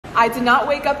I did not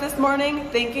wake up this morning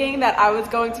thinking that I was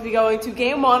going to be going to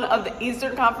game 1 of the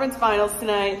Eastern Conference Finals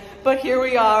tonight, but here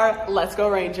we are. Let's go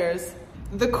Rangers.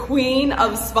 The queen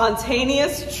of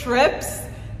spontaneous trips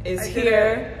is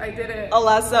here. I did it.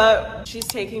 Alessa, she's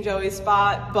taking Joey's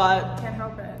spot, but Can't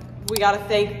help it. we gotta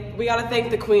thank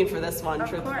the queen for this one,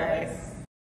 truthfully. Course.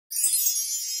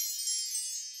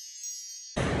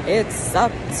 It's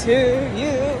up to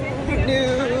you,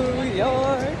 New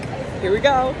York. Here we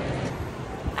go.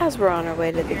 As we're on our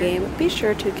way to the game, be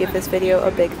sure to give this video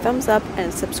a big thumbs up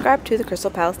and subscribe to the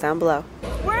Crystal Palace down below.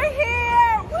 We're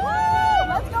here! Woo!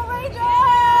 Let's go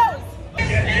Rangers!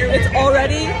 It's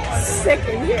already sick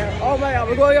in here. Oh my god,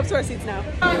 we're going up to our seats now.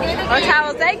 Our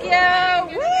towels, thank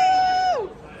you!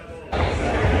 Woo!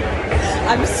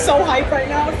 I'm so hyped right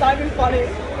now, it's not even funny.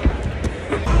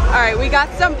 Alright, we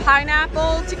got some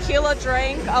pineapple tequila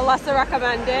drink, Alessa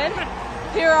recommended.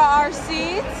 Here are our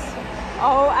seats.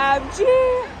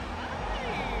 OMG!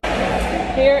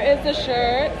 Here is the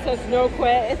shirt, says no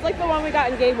quit. It's like the one we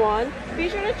got in game 1. Be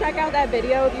sure to check out that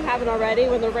video if you haven't already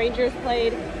when the Rangers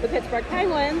played the Pittsburgh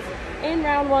Penguins. In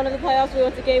round 1 of the playoffs, we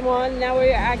went to game 1. Now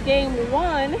we're at game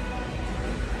 1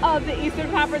 of the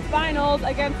Eastern Conference Finals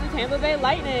against the Tampa Bay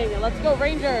Lightning. Let's go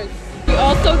Rangers. You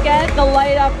also get the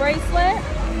light up bracelet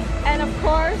and of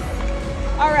course,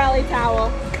 our rally towel.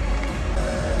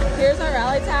 Here's our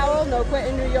rally towel, no quit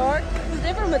in New York. It's a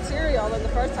different material than the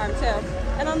first time too.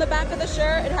 And on the back of the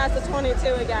shirt, it has the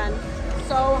 22 again.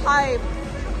 So hype.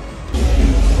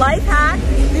 Life hack,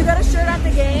 if you got a shirt at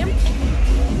the game,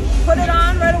 put it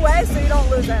on right away so you don't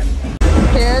lose it.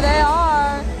 Here they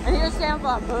are. And here's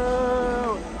Tampa.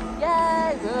 Boo.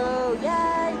 Yay, boo,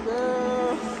 yay,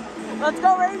 boo. Let's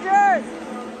go Rangers.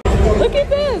 Look at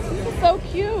this. This is so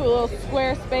cute. A little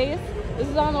square space. This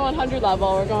is on the 100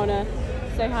 level. We're going to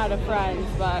say hi to friends,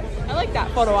 but I like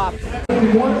that photo op.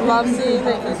 Love seeing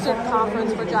the Eastern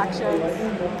Conference projections.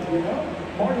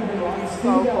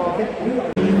 So cool.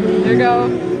 There you go.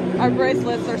 Our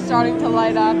bracelets are starting to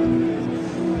light up.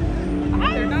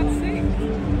 They're not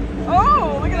synced.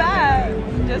 Oh, look at that.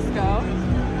 Disco.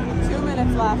 2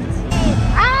 minutes left.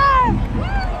 Ah!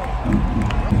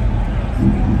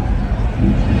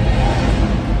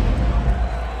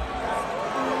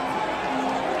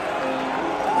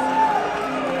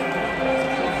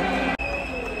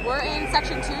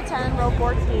 Section 210, row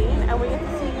 14, and we get to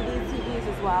see these TVs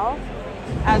as well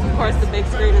as, of course, the big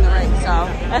screen in the ring. So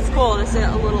that's cool to sit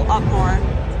a little up more.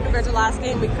 Compared to last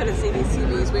game, we couldn't see these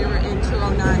TVs. We were in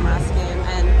 209 last game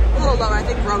and a little lower, I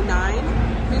think row 9.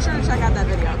 Be sure to check out that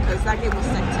video because that game was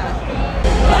sick too.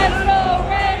 Let's go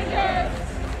Rangers!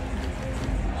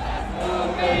 Let's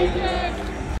go Rangers!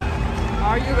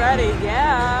 Are you ready?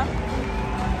 Yeah.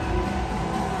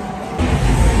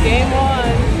 Game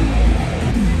 1.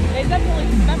 They definitely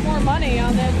spent more money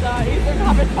on this Eastern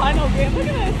Conference Final game. Look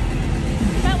at this.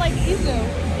 It's not like ESU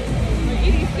or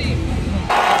EDC.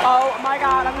 Oh my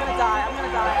god, I'm gonna die. I'm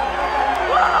gonna die.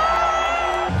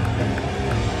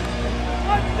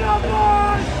 Let's go,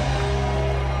 boys!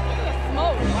 Look at the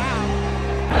smoke. Wow.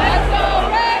 Let's go,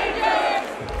 Rangers!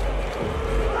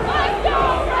 Let's go,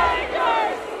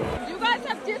 Rangers! You guys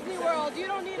have Disney World. You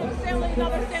don't need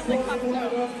another Stanley Cup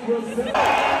zone.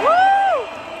 Woo!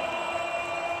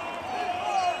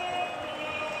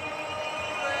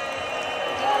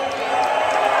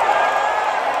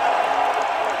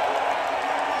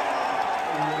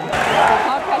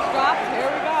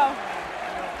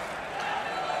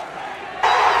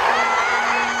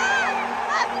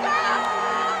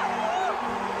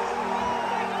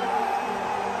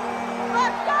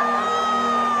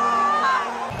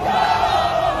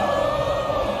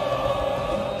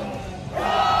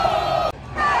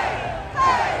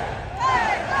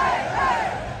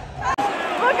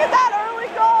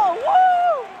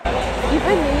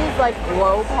 Like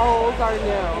glow poles are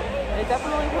new. They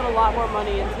definitely put a lot more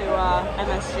money into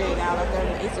MSG now that they're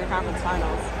in the Eastern Conference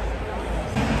Finals.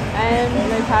 And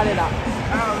they've had it up.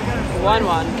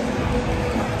 1-1.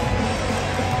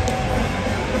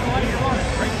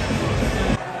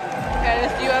 Okay,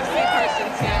 this UFC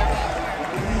person's here.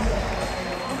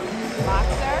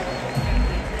 Boxer.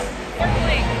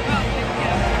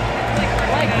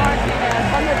 Blake Martinez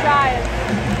from the Giants.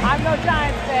 I'm no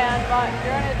Giants fan, but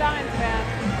you're a Giants fan.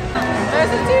 There's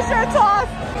a t-shirt toss!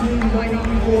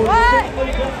 What? I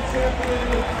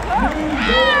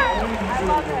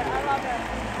love it, I love it.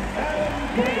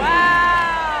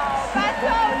 Wow! That's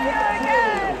so good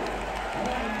again!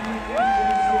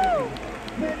 Woo!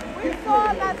 We saw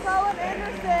that Solon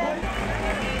Anderson.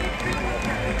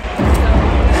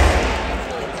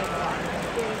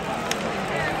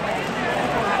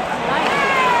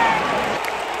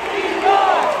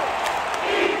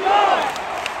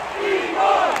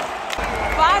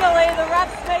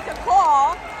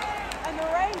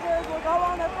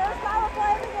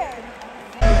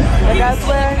 Just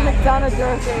wearing McDonough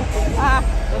jersey. Ah,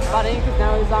 that's funny because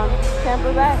now he's on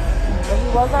Tampa Bay. But he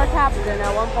was our captain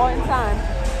at one point in time.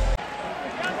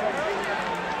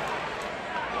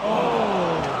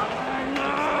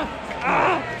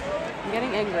 I'm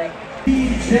getting angry. We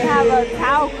have a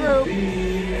cow group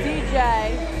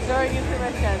DJ during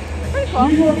intermission. Pretty cool.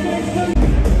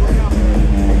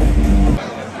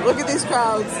 Look at these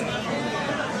crowds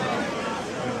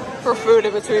for food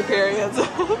in between periods.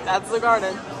 That's the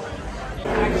Garden.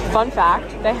 Fun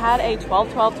fact, they had a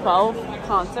 12-12-12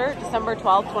 concert December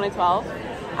 12th, 2012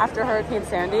 after Hurricane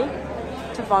Sandy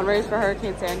to fundraise for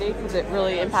Hurricane Sandy because it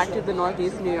really impacted the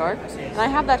Northeast New York. And I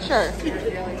have that shirt,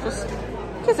 just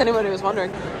in case anybody was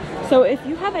wondering. So if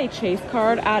you have a Chase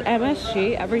card at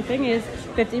MSG, everything is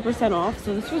 50% off.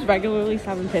 So this was regularly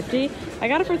 $7.50. I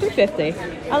got it for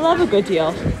 $3.50. I love a good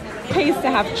deal. Pays to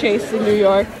have Chase in New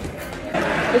York.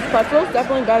 This pretzel is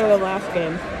definitely better than last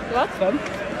game. So that's good.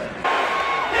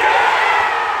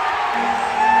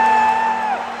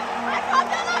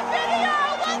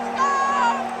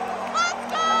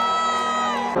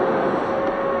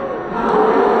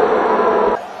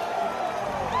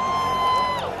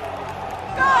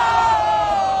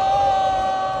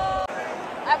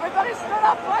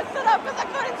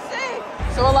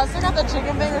 So Alexa got the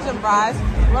chicken fingers and fries.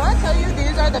 When I tell you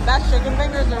these are the best chicken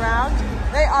fingers around,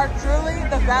 they are truly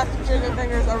the best chicken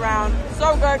fingers around.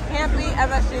 So good, can't beat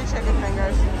MSG chicken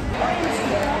fingers.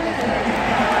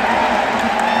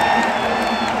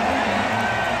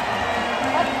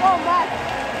 Let's go back.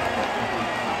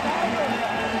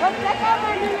 Let's check out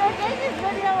my New York Yankees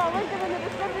video. I'll link it in the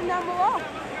description down below.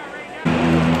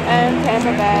 And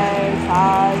Tampa Bay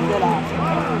ties it up.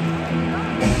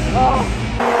 Oh.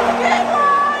 Get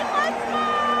one! Let's go!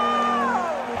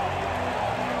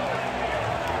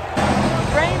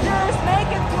 Rangers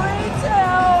make it 3-2.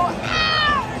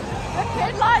 The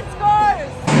kid line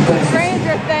scores.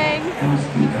 Ranger thing.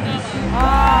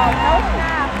 Oh, no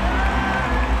snap.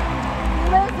 He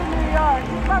lives in New York.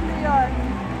 He's from New York.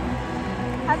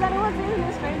 Has anyone seen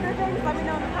the Stranger Things? Let me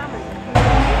know in the comments.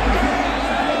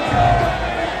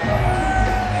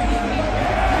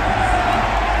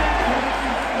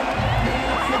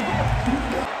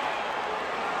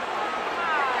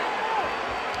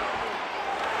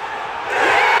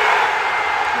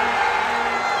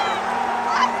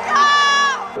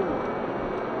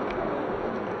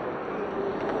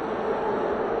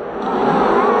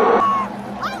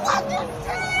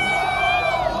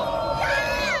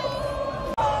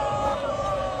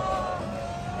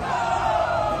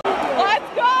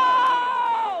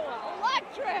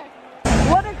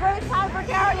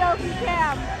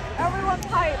 Everyone's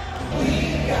hyped.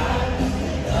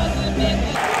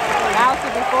 Now to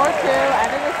be 4-2,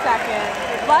 ending the second.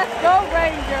 Let's go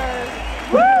Rangers!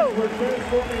 Woo!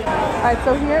 Alright,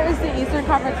 so here is the Eastern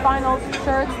Conference Finals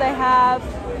shirts they have.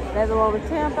 They have the one with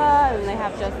Tampa, and they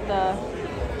have just the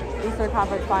Eastern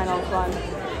Conference Finals one.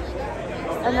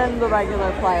 And then the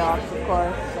regular playoffs, of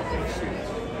course.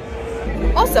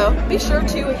 Also, be sure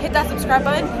to hit that subscribe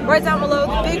button right down below,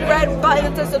 the big red button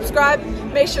that says subscribe.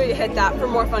 Make sure you hit that for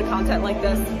more fun content like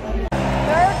this.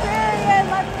 Third period,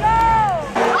 let's go!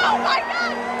 Oh my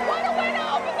god! What a way to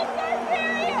open the third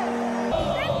period!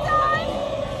 This time!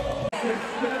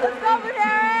 Let's go,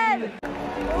 Darren!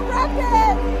 Rock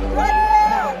it!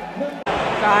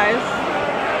 Guys,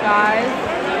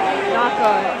 not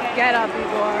good. Get up,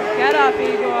 Igor. Get up,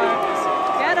 Igor.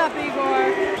 Get up,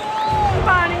 Igor. Come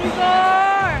on, Igor!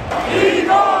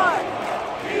 Igor!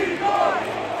 Igor!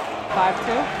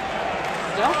 5-2.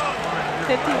 Still?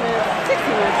 15 minutes,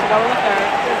 16 minutes to go in the third.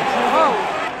 Whoa!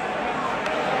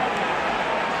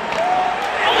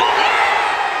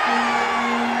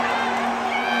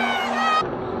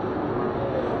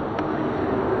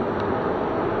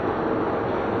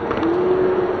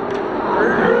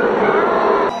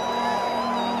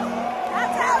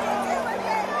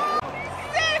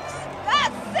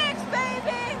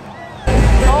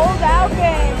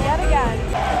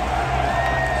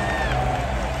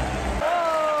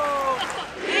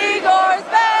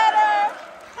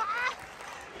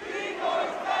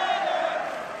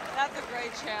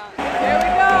 Here we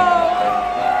go!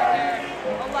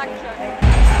 Electric.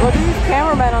 Look at these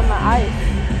cameramen on the ice.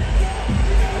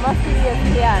 It must be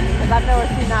ESPN, because I've never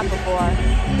seen that before.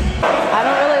 I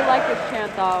don't really like this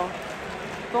chant though.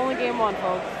 It's only game one,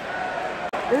 folks.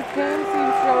 This game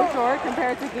seems so short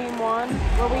compared to game one,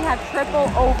 where we had triple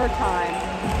overtime.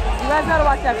 You guys gotta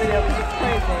watch that video because it's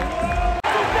crazy.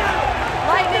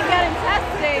 Lightning getting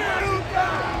tested.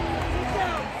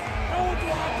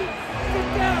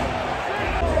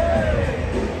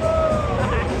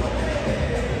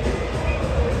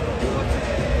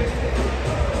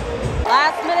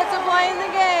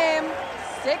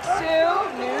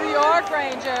 to New York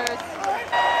Rangers. 3, 2,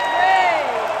 1.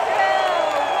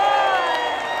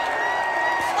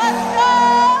 Let's go!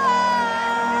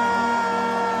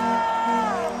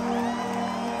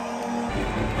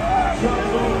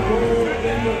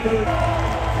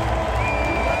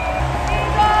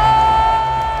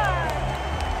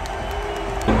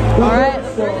 All right, the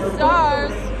three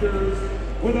stars.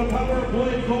 With a power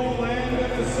play goal and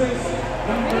an assist.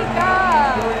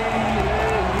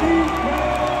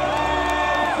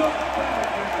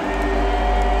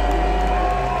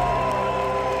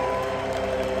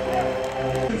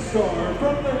 Star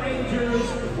from the Rangers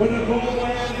with a goal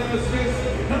and an assist.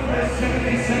 Number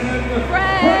 77.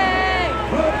 Frank!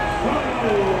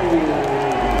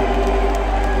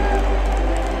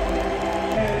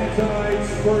 And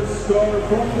tonight's first star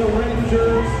from the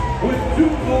Rangers with 2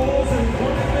 goals and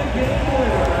 1 in the game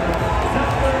winner.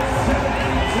 Number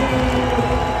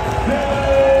 72,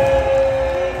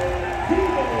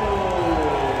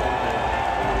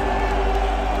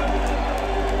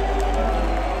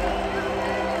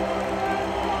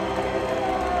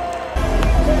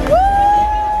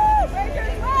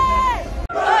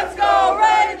 Let's go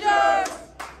Rangers!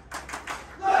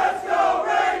 Let's go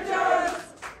Rangers!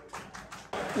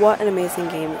 What an amazing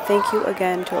game. Thank you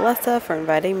again to Alessa for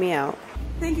inviting me out.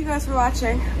 Thank you guys for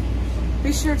watching.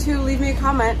 Be sure to leave me a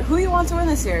comment who you want to win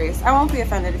this series. I won't be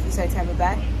offended if you say Tampa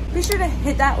Bay. Be sure to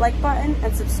hit that like button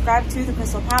and subscribe to the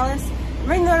Crystal Palace and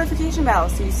ring the notification bell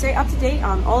so you stay up to date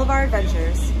on all of our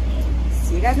adventures.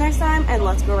 See you guys next time, and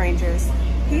let's go Rangers.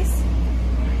 Peace.